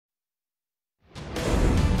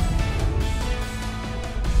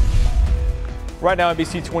Right now,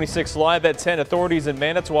 NBC 26 Live at 10, authorities in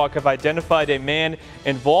Manitowoc have identified a man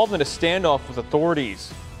involved in a standoff with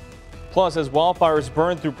authorities. Plus, as wildfires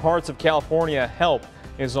burn through parts of California, help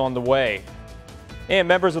is on the way. And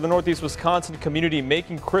members of the Northeast Wisconsin community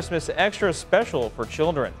making Christmas extra special for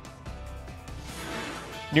children.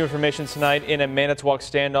 New information tonight in a Manitowoc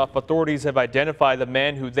standoff. Authorities have identified the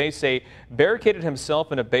man who they say barricaded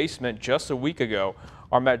himself in a basement just a week ago.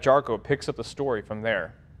 Our Matt Jarko picks up the story from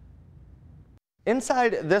there.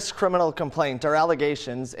 Inside this criminal complaint are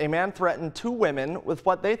allegations a man threatened two women with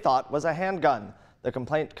what they thought was a handgun. The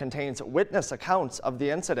complaint contains witness accounts of the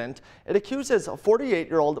incident. It accuses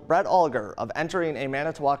 48-year-old Brett Alger of entering a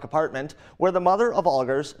Manitowoc apartment where the mother of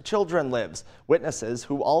Alger's children lives. Witnesses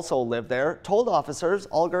who also live there told officers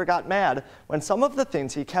Alger got mad when some of the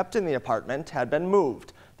things he kept in the apartment had been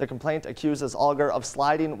moved. The complaint accuses Alger of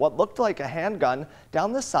sliding what looked like a handgun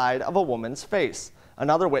down the side of a woman's face.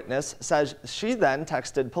 Another witness says she then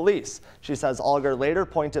texted police. She says Alger later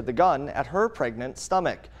pointed the gun at her pregnant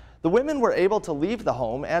stomach. The women were able to leave the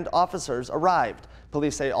home and officers arrived.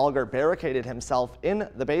 Police say Alger barricaded himself in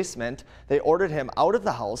the basement. They ordered him out of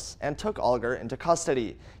the house and took Alger into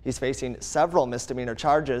custody. He's facing several misdemeanor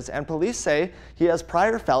charges, and police say he has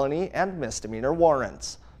prior felony and misdemeanor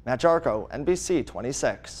warrants. Matt Jarko, NBC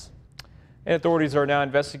 26. And authorities are now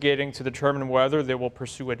investigating to determine whether they will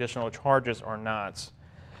pursue additional charges or not.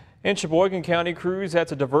 In Sheboygan County, crews had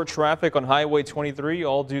to divert traffic on Highway 23,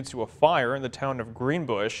 all due to a fire in the town of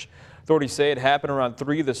Greenbush. Authorities say it happened around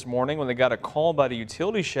 3 this morning when they got a call by the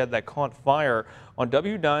utility shed that caught fire on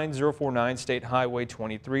W9049 State Highway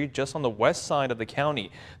 23, just on the west side of the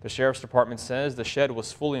county. The Sheriff's Department says the shed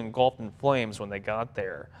was fully engulfed in flames when they got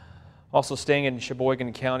there. Also staying in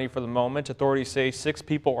Sheboygan County for the moment, authorities say 6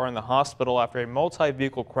 people are in the hospital after a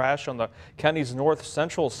multi-vehicle crash on the county's north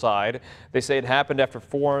central side. They say it happened after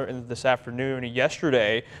 4 this afternoon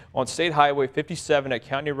yesterday on State Highway 57 at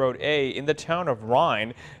County Road A in the town of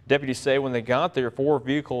Rhine. Deputies say when they got there, 4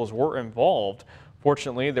 vehicles were involved.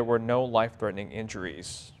 Fortunately, there were no life-threatening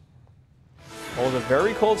injuries. Well, with a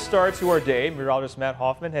very cold start to our day, meteorologist Matt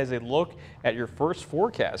Hoffman has a look at your first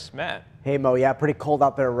forecast. Matt. Hey Mo, yeah, pretty cold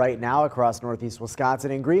out there right now across northeast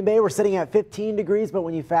Wisconsin. In Green Bay, we're sitting at 15 degrees, but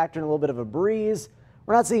when you factor in a little bit of a breeze,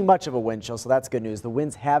 we're not seeing much of a wind chill, so that's good news. The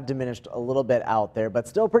winds have diminished a little bit out there, but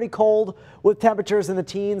still pretty cold with temperatures in the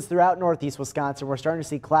teens throughout northeast Wisconsin. We're starting to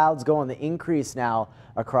see clouds go on the increase now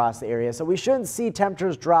across the area, so we shouldn't see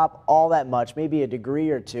temperatures drop all that much, maybe a degree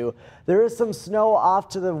or two. There is some snow off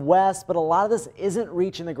to the west, but a lot of this isn't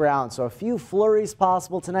reaching the ground, so a few flurries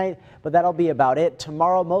possible tonight, but that'll be about it.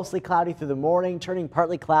 Tomorrow, mostly cloudy through the morning, turning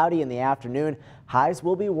partly cloudy in the afternoon. Highs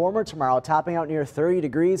will be warmer tomorrow, topping out near 30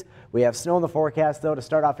 degrees. We have snow in the forecast, though, to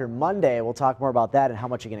start off your Monday. We'll talk more about that and how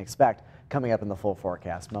much you can expect coming up in the full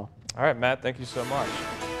forecast, Mo. All right, Matt, thank you so much.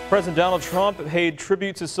 President Donald Trump paid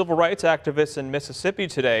tribute to civil rights activists in Mississippi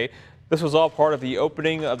today. This was all part of the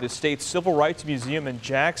opening of the state's Civil Rights Museum in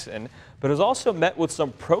Jackson, but it was also met with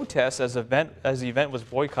some protests as the event was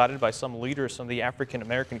boycotted by some leaders from the African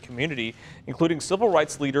American community, including civil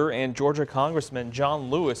rights leader and Georgia Congressman John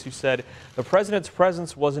Lewis, who said the president's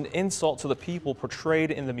presence was an insult to the people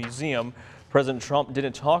portrayed in the museum. President Trump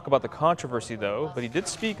didn't talk about the controversy, though, but he did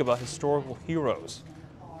speak about historical heroes.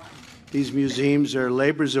 These museums are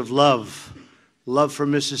labors of love. Love for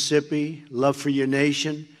Mississippi, love for your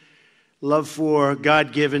nation, love for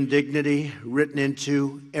God-given dignity written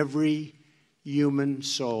into every human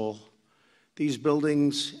soul. These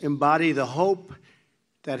buildings embody the hope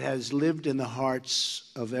that has lived in the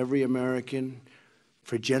hearts of every American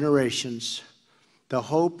for generations, the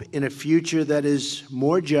hope in a future that is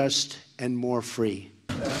more just and more free.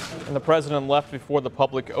 And the president left before the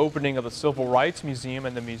public opening of the Civil Rights Museum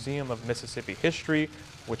and the Museum of Mississippi History,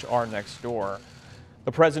 which are next door.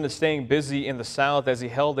 The president is staying busy in the South as he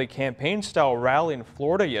held a campaign-style rally in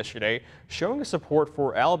Florida yesterday, showing his support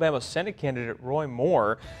for Alabama Senate candidate Roy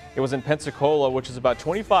Moore. It was in Pensacola, which is about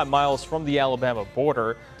 25 miles from the Alabama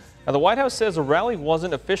border. Now, the White House says the rally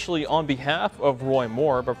wasn't officially on behalf of Roy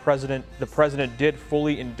Moore, but the president did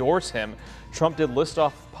fully endorse him. Trump did list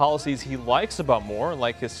off policies he likes about Moore,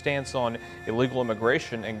 like his stance on illegal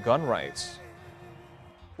immigration and gun rights.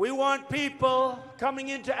 We want people coming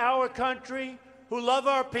into our country who love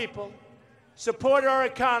our people, support our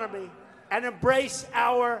economy, and embrace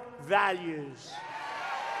our values.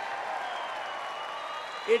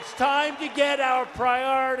 It's time to get our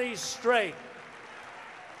priorities straight.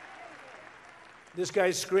 This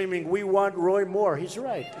guy's screaming, "We want Roy Moore." He's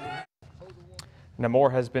right. Now,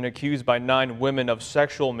 Moore has been accused by 9 women of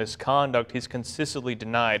sexual misconduct. He's consistently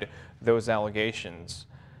denied those allegations.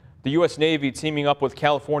 The U.S. Navy teaming up with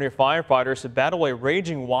California firefighters to battle a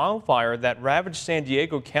raging wildfire that ravaged San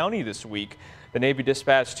Diego County this week. The Navy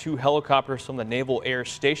dispatched 2 helicopters from the Naval Air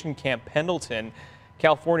Station Camp Pendleton,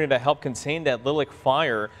 California, to help contain that Lilac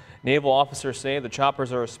fire. Naval officers say the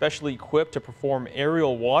choppers are especially equipped to perform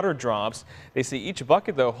aerial water drops. They say each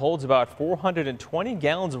bucket, though, holds about 420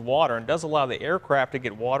 gallons of water and does allow the aircraft to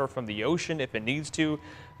get water from the ocean if it needs to.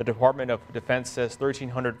 The Department of Defense says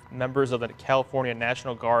 1,300 members of the California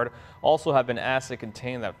National Guard also have been asked to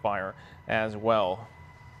contain that fire as well.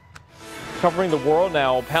 Covering the world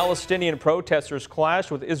now, Palestinian protesters clashed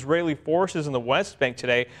with Israeli forces in the West Bank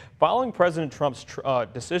today following President Trump's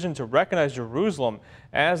decision to recognize Jerusalem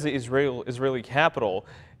as the Israeli capital.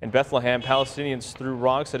 In Bethlehem, Palestinians threw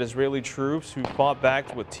rocks at Israeli troops who fought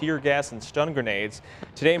back with tear gas and stun grenades.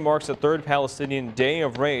 Today marks the 3rd Palestinian Day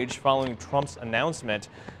of Rage following Trump's announcement.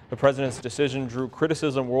 The president's decision drew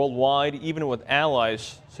criticism worldwide, even with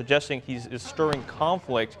allies, suggesting he is stirring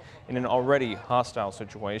conflict in an already hostile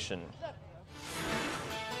situation.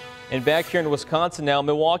 And back here in Wisconsin now,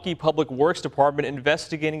 Milwaukee Public Works Department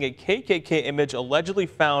investigating a KKK image allegedly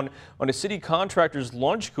found on a city contractor's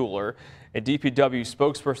lunch cooler. A DPW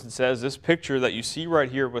spokesperson says this picture that you see right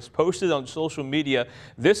here was posted on social media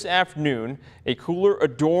this afternoon. A cooler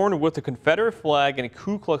adorned with the Confederate flag and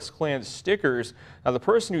Ku Klux Klan stickers. Now, the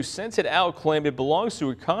person who sent it out claimed it belongs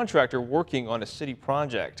to a contractor working on a city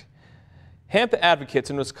project. Hemp advocates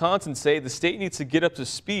in Wisconsin say the state needs to get up to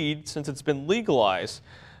speed since it's been legalized.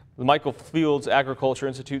 The Michael Fields Agriculture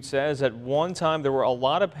Institute says at one time there were a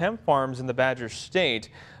lot of hemp farms in the Badger State.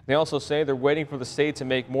 They also say they're waiting for the state to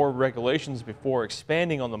make more regulations before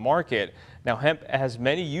expanding on the market. Now, hemp has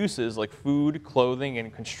many uses like food, clothing,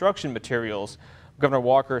 and construction materials. Governor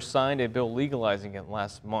Walker signed a bill legalizing it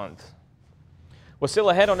last month. What's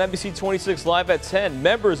still ahead on NBC 26 Live at 10,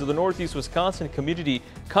 members of the Northeast Wisconsin community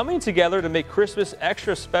coming together to make Christmas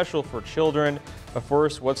extra special for children. But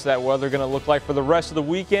first, what's that weather going to look like for the rest of the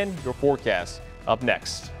weekend? Your forecast up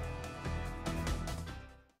next.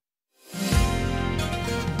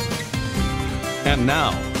 And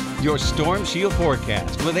now, your Storm Shield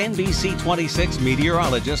forecast with NBC 26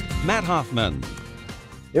 meteorologist Matt Hoffman.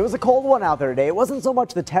 It was a cold one out there today. It wasn't so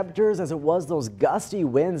much the temperatures as it was those gusty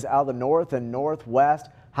winds out of the north and northwest.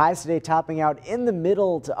 Highs today topping out in the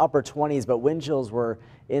middle to upper 20s, but wind chills were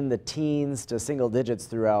in the teens to single digits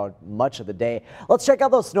throughout much of the day. Let's check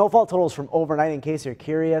out those snowfall totals from overnight in case you're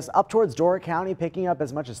curious. Up towards Door County, picking up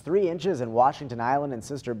as much as 3 inches in Washington Island and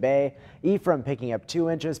Sister Bay. Ephraim picking up 2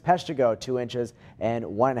 inches, Peshtigo 2 inches, and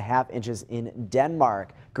 1.5 inches in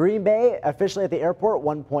Denmark. Green Bay officially at the airport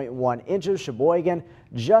 1.1 inches. Sheboygan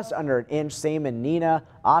just under an inch. Same in Neenah.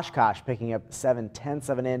 Oshkosh picking up 7/10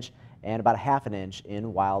 of an inch, and about 1/2 inch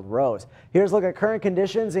in Wild Rose. Here's a look at current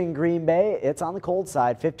conditions in Green Bay. It's on the cold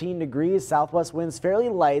side, 15 degrees, southwest winds fairly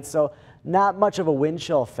light, so not much of a wind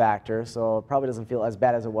chill factor, so it probably doesn't feel as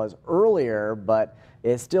bad as it was earlier, but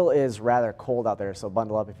it still is rather cold out there, so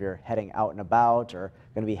bundle up if you're heading out and about or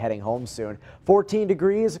going to be heading home soon. 14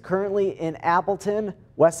 degrees currently in Appleton,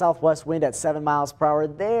 west-southwest wind at 7 miles per hour.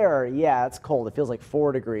 There, yeah, it's cold. It feels like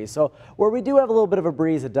 4 degrees, so where we do have a little bit of a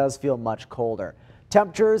breeze, it does feel much colder.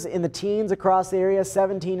 Temperatures in the teens across the area,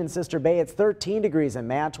 17 in Sister Bay. It's 13 degrees in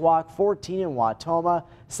Manitowoc, 14 in Wautoma,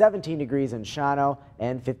 17 degrees in Shawano,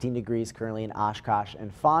 and 15 degrees currently in Oshkosh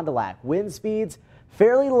and Fond du Lac. Wind speeds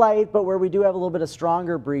fairly light, but where we do have a little bit of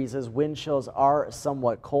stronger breezes, wind chills are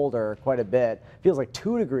somewhat colder, quite a bit. Feels like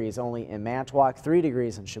 2 degrees only in Manitowoc, 3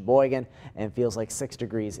 degrees in Sheboygan, and feels like 6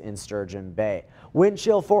 degrees in Sturgeon Bay. Wind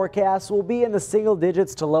chill forecasts will be in the single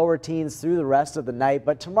digits to lower teens through the rest of the night,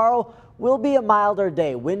 but tomorrow will be a milder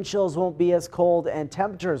day. Wind chills won't be as cold and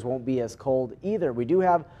temperatures won't be as cold either. We do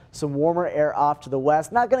have some warmer air off to the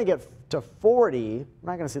west. Not going to get to 40.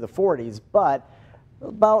 We're not going to see the 40s, but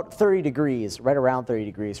about 30 degrees, right around 30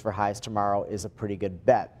 degrees for highs tomorrow is a pretty good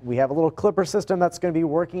bet. We have a little clipper system that's going to be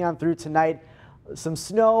working on through tonight. Some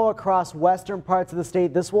snow across western parts of the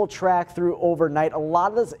state. This will track through overnight. A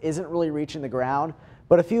lot of this isn't really reaching the ground,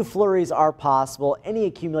 but a few flurries are possible. Any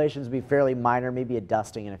accumulations would be fairly minor, maybe a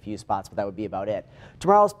dusting in a few spots, but that would be about it.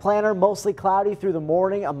 Tomorrow's planner, mostly cloudy through the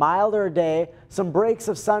morning, a milder day, some breaks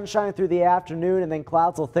of sunshine through the afternoon, and then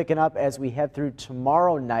clouds will thicken up as we head through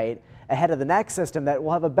tomorrow night ahead of the next system that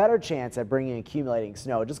will have a better chance at bringing accumulating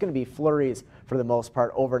snow. Just going to be flurries for the most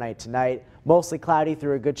part overnight tonight. Mostly cloudy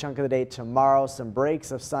through a good chunk of the day tomorrow, some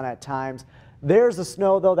breaks of sun at times. There's the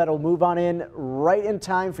snow, though, that'll move on in right in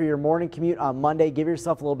time for your morning commute on Monday. Give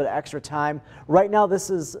yourself a little bit of extra time. Right now, this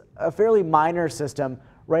is a fairly minor system,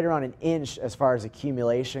 right around an inch as far as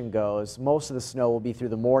accumulation goes. Most of the snow will be through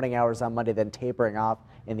the morning hours on Monday, then tapering off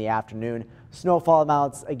in the afternoon. Snowfall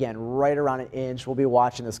amounts, again, right around an inch. We'll be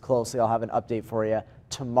watching this closely. I'll have an update for you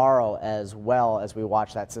tomorrow as well as we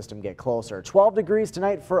watch that system get closer. 12 degrees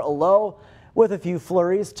tonight for a low with a few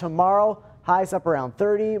flurries. Tomorrow, highs up around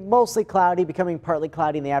 30, mostly cloudy, becoming partly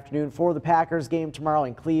cloudy in the afternoon for the Packers game tomorrow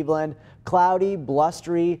in Cleveland. Cloudy,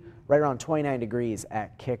 blustery, right around 29 degrees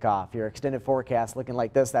at kickoff. Your extended forecast looking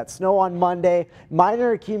like this. That snow on Monday,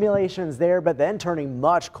 minor accumulations there, but then turning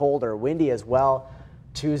much colder, windy as well.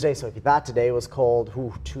 Tuesday, so if you thought today was cold,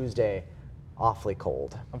 Tuesday, awfully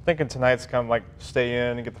cold. I'm thinking tonight's kind of like stay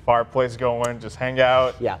in and get the fireplace going, just hang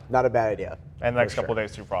out. Yeah, not a bad idea. And the next couple of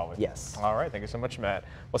days too, probably. Yes. All right, thank you so much, Matt.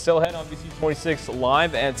 Well, still ahead on NBC 26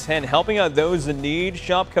 live at 10, helping out those in need.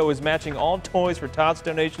 Shopko is matching all toys for Tots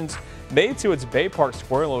donations made to its Bay Park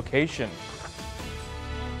Square location.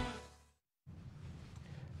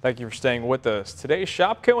 Thank you for staying with us. Today,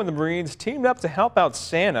 Shopko and the Marines teamed up to help out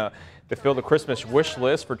Santa to fill the Christmas wish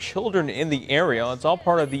list for children in the area. It's all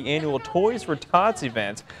part of the annual Toys for Tots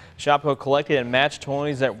event. Shopko collected and matched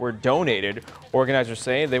toys that were donated. Organizers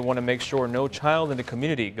say they want to make sure no child in the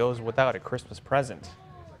community goes without a Christmas present.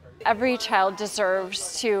 Every child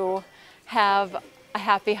deserves to have a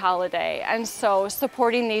happy holiday, and so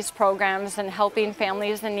supporting these programs and helping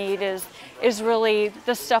families in need is really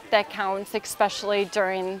the stuff that counts, especially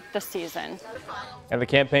during the season. And the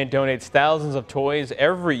campaign donates thousands of toys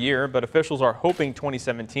every year, but officials are hoping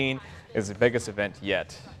 2017 is the biggest event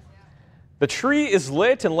yet. The tree is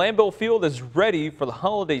lit and Lambeau Field is ready for the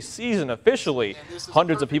holiday season officially.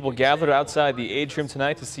 Hundreds of people gathered outside the atrium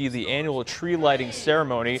tonight to see the annual tree lighting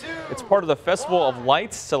ceremony. It's part of the Festival of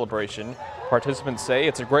Lights celebration. Participants say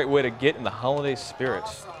it's a great way to get in the holiday spirit.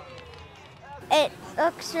 It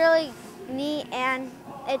looks really neat and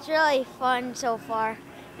it's really fun so far.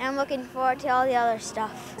 And I'm looking forward to all the other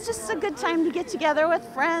stuff. It's just a good time to get together with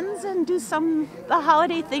friends and do the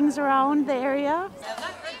holiday things around the area.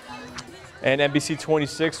 And NBC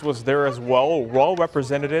 26 was there as well, well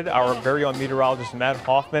represented. Our very own meteorologist Matt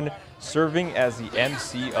Hoffman serving as the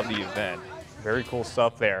MC of the event. Very cool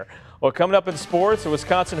stuff there. Well, coming up in sports, the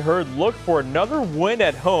Wisconsin Herd look for another win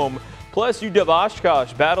at home. Plus, UW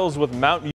Oshkosh battles with Mountain